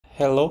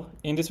Hello,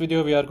 in this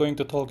video we are going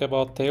to talk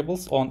about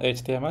tables on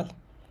HTML.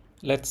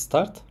 Let's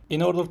start.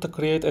 In order to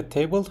create a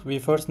table, we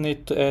first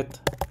need to add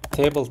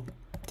table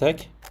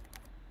tag.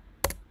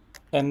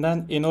 And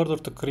then in order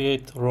to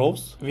create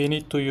rows, we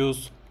need to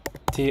use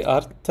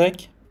tr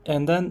tag.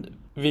 And then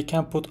we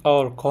can put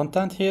our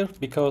content here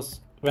because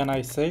when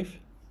I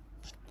save,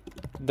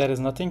 there is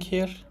nothing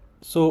here.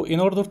 So in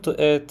order to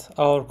add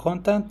our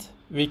content,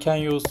 we can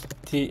use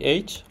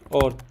th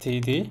or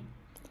td.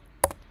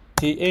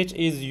 Th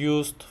is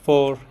used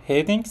for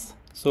headings,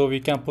 so we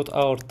can put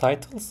our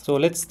titles. So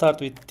let's start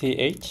with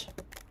th.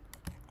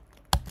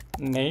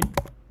 Name.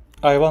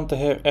 I want to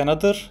have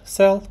another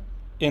cell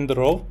in the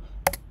row,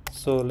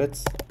 so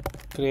let's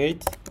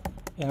create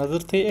another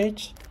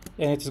th,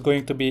 and it is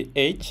going to be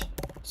h.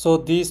 So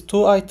these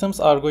two items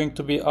are going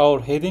to be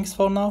our headings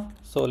for now.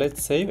 So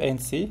let's save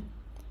and see.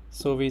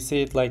 So we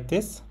see it like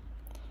this.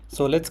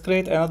 So let's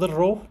create another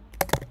row,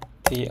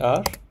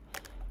 tr.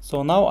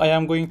 So now I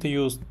am going to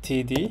use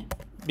td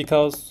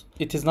because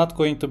it is not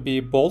going to be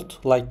bold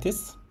like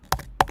this.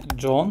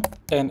 John,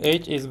 and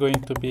h is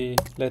going to be,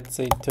 let's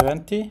say,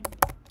 20,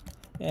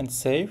 and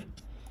save.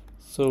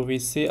 So we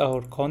see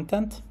our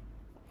content.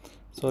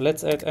 So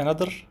let's add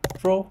another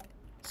row.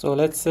 So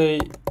let's say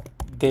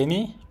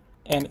Denny,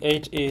 and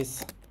age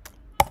is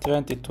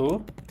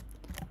 22.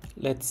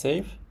 Let's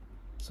save.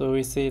 So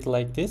we see it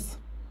like this.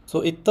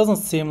 So it doesn't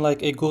seem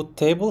like a good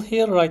table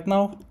here right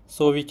now,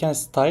 so we can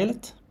style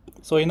it.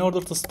 So in order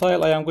to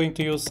style, I am going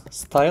to use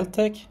style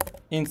tag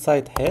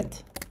inside head.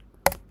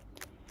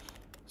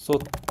 So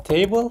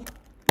table,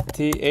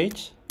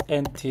 th,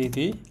 and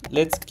td.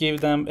 Let's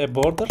give them a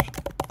border,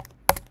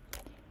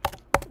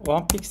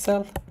 1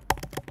 pixel,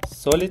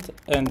 solid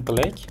and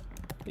black.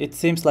 It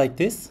seems like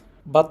this.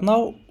 But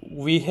now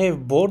we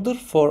have border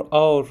for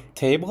our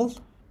table,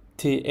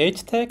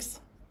 th tags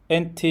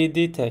and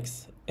td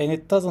tags, and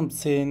it doesn't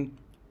seem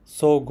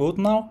so good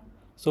now.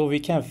 So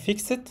we can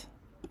fix it.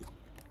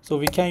 So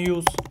we can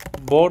use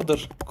border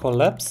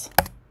collapse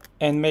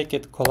and make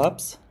it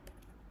collapse.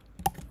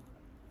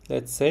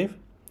 Let's save.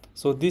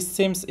 So this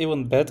seems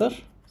even better.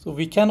 So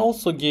we can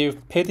also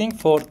give padding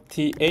for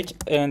th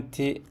and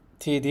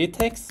td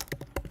tags.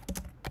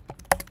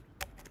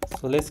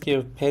 So let's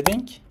give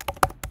padding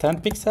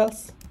 10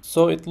 pixels.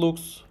 So it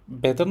looks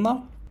better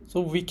now.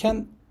 So we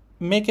can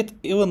make it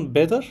even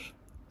better.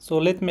 So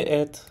let me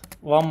add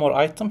one more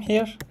item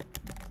here,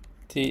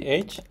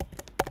 th,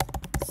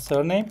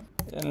 surname.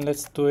 And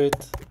let's do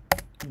it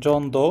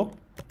John Doe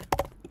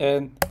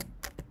and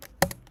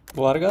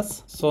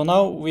Vargas. So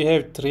now we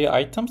have 3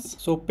 items.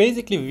 So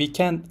basically we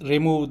can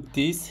remove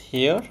this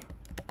here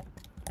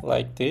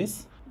like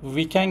this.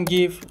 We can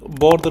give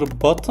border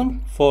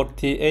bottom for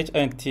th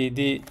and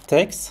td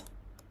tags.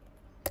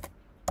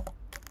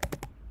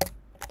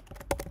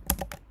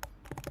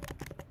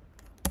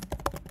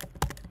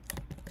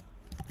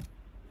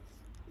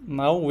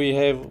 Now we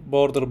have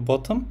border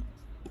bottom,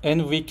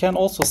 and we can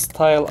also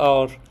style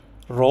our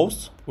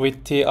rows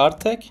with tr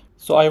tag.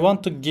 So I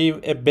want to give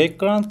a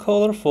background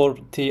color for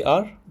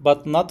tr,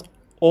 but not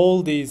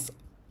all these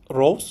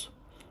rows,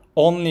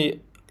 only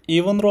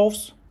even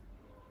rows.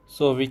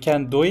 So we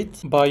can do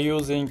it by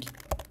using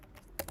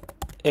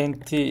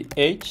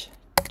nth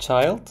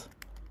child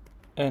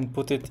and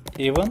put it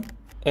even,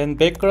 and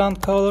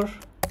background color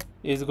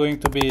is going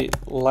to be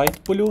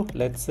light blue,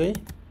 let's say.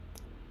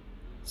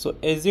 So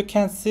as you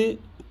can see,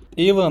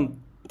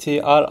 even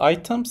tr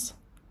items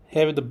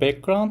have the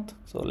background.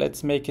 So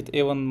let's make it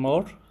even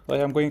more. So I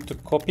am going to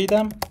copy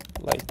them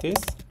like this.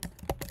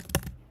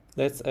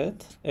 Let's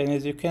add. And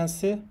as you can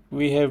see,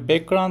 we have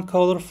background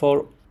color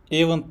for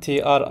even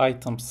tr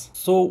items.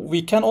 So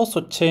we can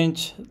also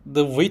change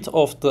the width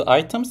of the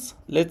items.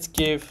 Let's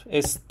give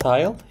a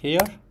style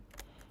here.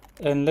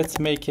 And let's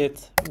make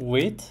it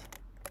width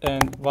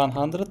and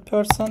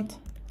 100%.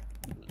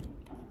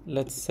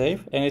 Let's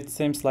save. And it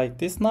seems like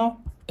this now.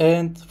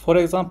 And for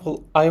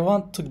example, I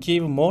want to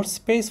give more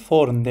space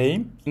for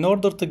name. In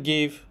order to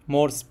give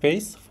more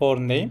space for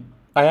name,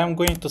 I am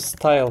going to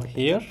style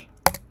here,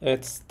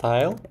 add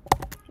style,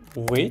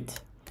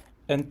 width,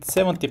 and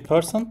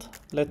 70%,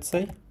 let's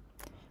say.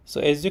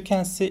 So as you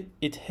can see,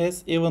 it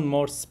has even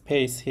more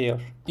space here.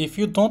 If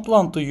you don't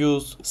want to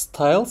use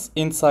styles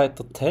inside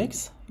the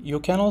tags, you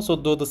can also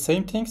do the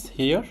same things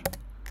here.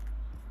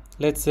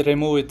 Let's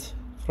remove it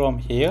from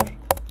here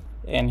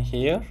and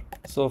here.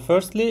 So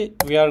firstly,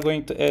 we are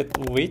going to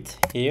add width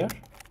here,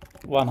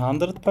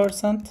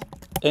 100%.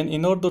 And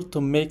in order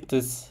to make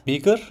this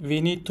bigger,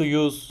 we need to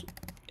use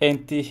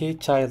nth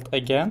child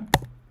again,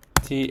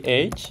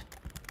 th,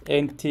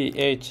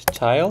 nth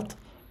child.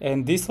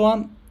 And this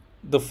one,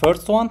 the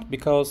first one,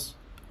 because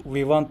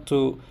we want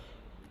to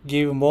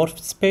give more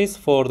space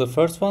for the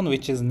first one,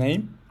 which is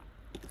name.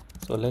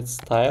 So let's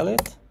style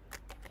it,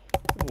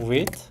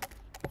 width,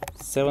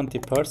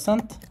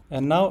 70%.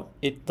 And now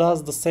it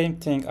does the same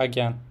thing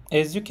again.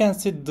 As you can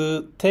see,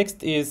 the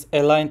text is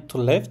aligned to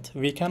left.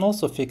 We can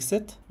also fix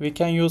it. We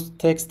can use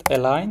text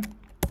align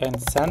and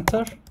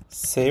center.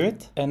 Save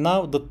it. And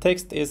now the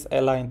text is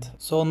aligned.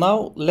 So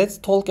now let's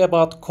talk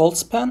about call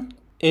span.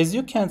 As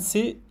you can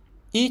see,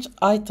 each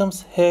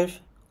items have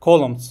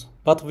columns,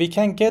 but we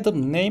can gather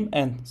name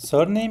and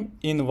surname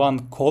in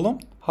one column.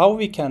 How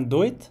we can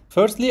do it?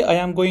 Firstly, I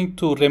am going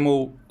to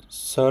remove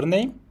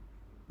surname.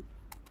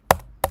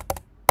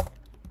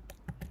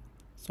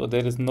 So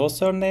there is no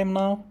surname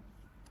now.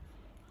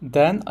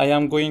 Then I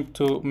am going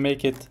to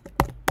make it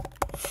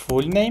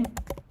full name.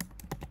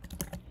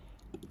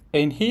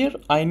 And here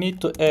I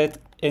need to add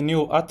a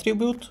new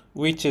attribute,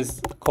 which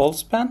is call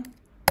span.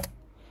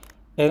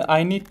 And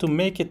I need to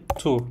make it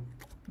 2,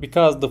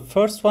 because the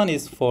first one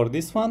is for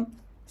this one,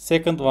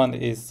 second one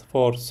is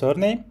for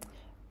surname,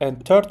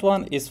 and third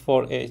one is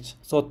for age.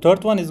 So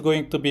third one is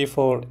going to be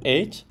for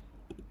age,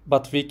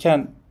 but we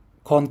can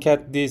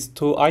concat these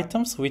two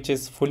items, which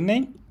is full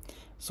name.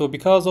 So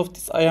because of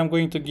this, I am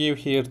going to give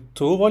here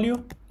 2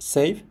 value,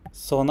 save.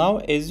 So now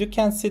as you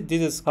can see,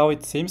 this is how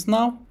it seems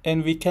now.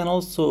 And we can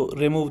also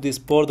remove this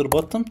border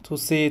bottom to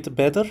see it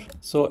better.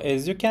 So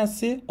as you can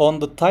see on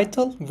the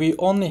title, we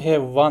only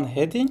have one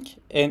heading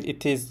and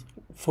it is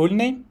full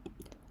name.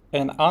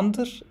 And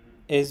under,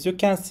 as you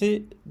can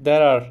see,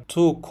 there are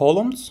 2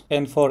 columns,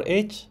 and for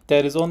age,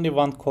 there is only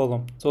 1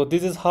 column. So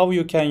this is how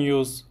you can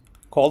use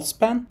call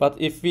span. But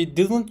if we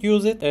didn't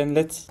use it, and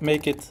let's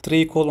make it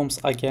 3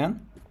 columns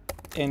again.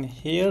 And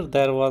here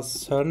there was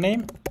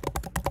surname.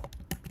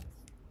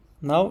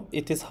 Now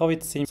it is how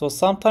it seems. So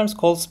sometimes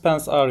call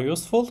spans are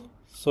useful,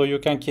 so you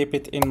can keep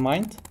it in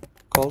mind.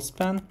 Call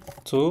span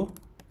to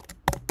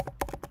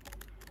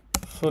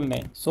full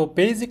name. So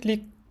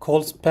basically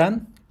call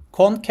span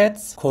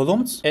concats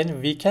columns,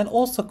 and we can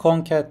also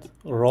concat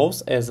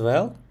rows as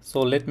well. So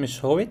let me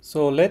show it.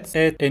 So let's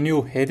add a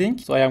new heading.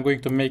 So I am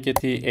going to make it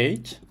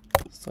th.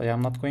 So I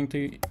am not going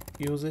to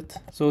use it.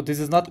 So this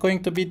is not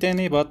going to be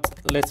Danny, but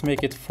let's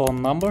make it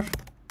phone number.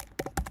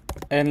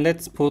 And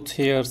let's put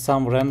here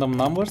some random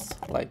numbers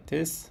like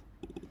this,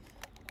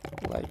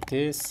 like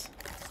this.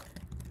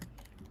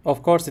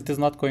 Of course, it is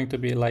not going to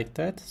be like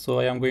that. So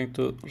I am going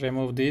to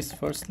remove this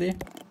firstly.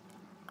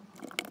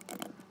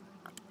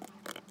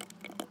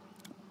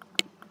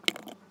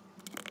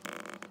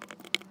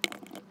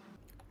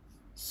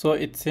 So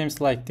it seems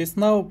like this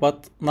now,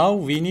 but now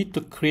we need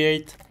to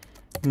create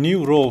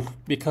new row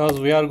because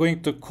we are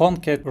going to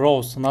concat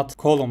rows, not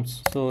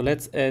columns. So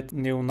let's add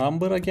new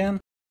number again.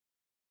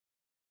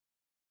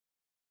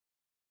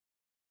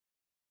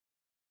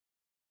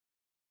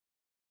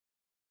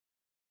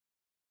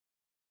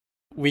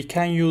 We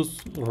can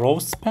use row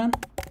span,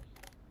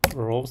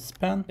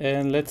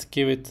 and let's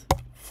give it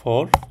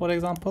 4, for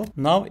example.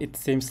 Now it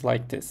seems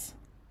like this.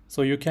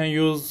 So you can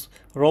use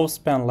row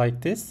span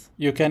like this.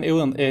 You can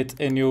even add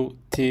a new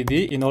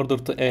td in order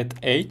to add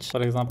age.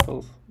 For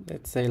example,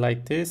 let's say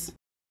like this.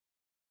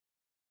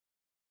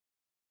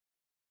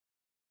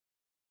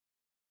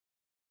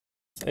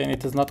 And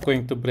it is not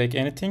going to break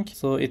anything.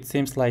 So it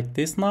seems like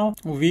this now.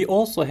 We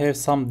also have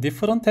some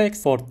different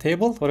text for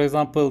table. For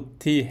example,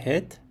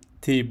 t-head,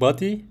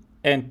 t-body,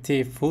 and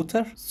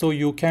t-footer. So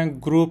you can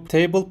group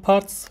table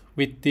parts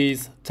with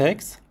these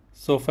tags.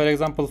 So for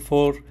example,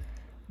 for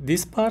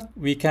this part,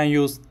 we can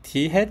use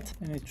t-head,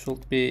 and it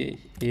should be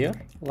here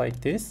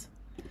like this.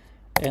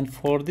 And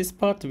for this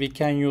part, we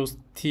can use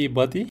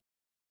t-body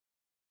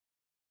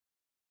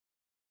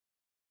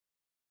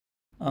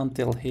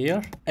until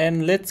here.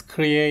 And let's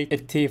create a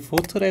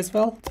t-footer as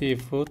well,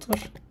 t-footer.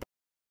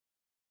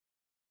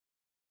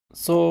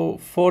 So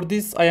for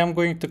this, I am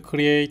going to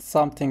create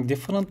something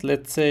different.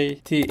 Let's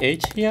say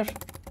th here,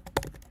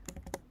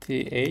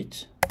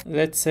 th.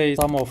 Let's say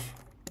some of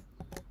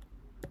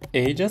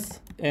ages.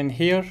 And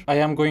here I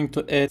am going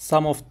to add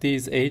some of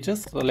these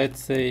ages. So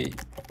let's say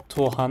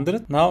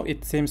 200. Now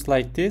it seems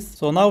like this.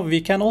 So now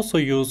we can also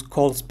use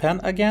call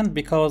span again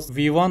because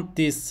we want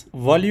this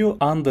value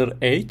under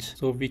age.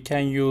 So we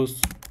can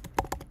use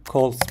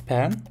call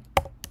span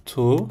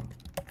to.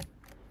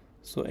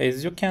 So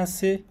as you can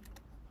see,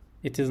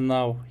 it is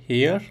now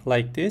here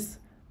like this,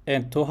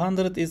 and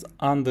 200 is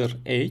under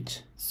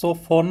age. So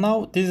for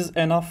now, this is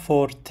enough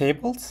for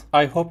tables.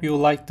 I hope you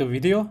liked the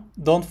video.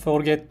 Don't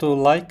forget to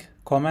like,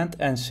 comment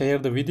and share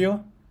the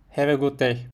video. Have a good day.